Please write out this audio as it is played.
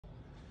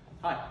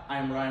Hi, I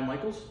am Ryan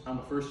Michels. I'm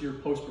a first-year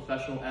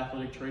post-professional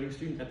athletic training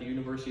student at the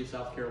University of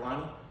South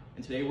Carolina,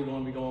 and today we're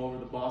going to be going over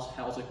the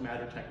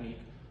Boss-Holzach-Matter technique,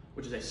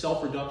 which is a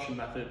self-reduction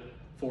method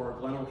for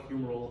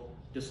Glenohumeral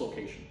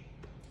dislocation.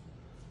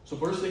 So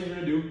first thing you're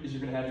going to do is you're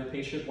going to have your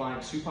patient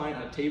lying supine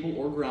on a table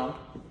or ground.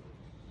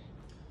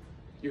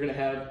 You're going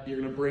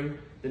to bring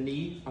the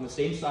knee on the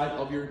same side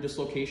of your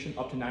dislocation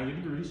up to 90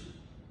 degrees.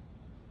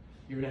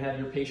 You're going to have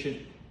your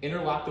patient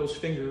interlock those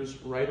fingers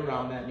right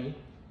around that knee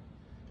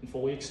and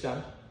fully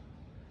extend.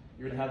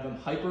 You're going to have them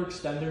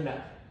hyperextend their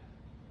neck,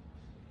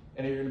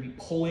 and then you're going to be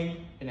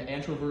pulling in an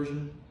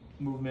anteroversion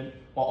movement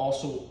while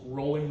also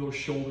rolling those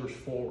shoulders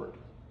forward.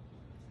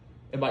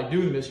 And by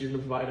doing this, you're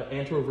going to provide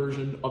an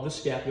anteroversion of the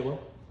scapula,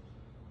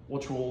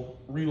 which will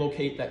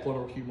relocate that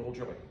glenohumeral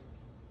joint.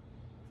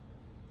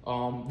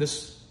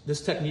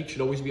 This technique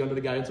should always be under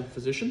the guidance of a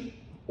physician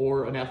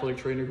or an athletic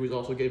trainer who is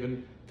also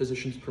given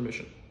physician's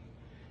permission.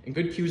 And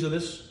good cues of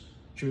this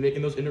should be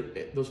making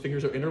those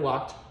fingers are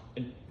interlocked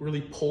and really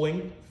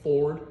pulling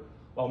forward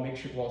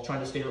while trying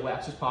to stay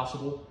relaxed as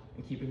possible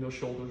and keeping those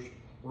shoulders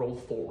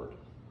rolled forward.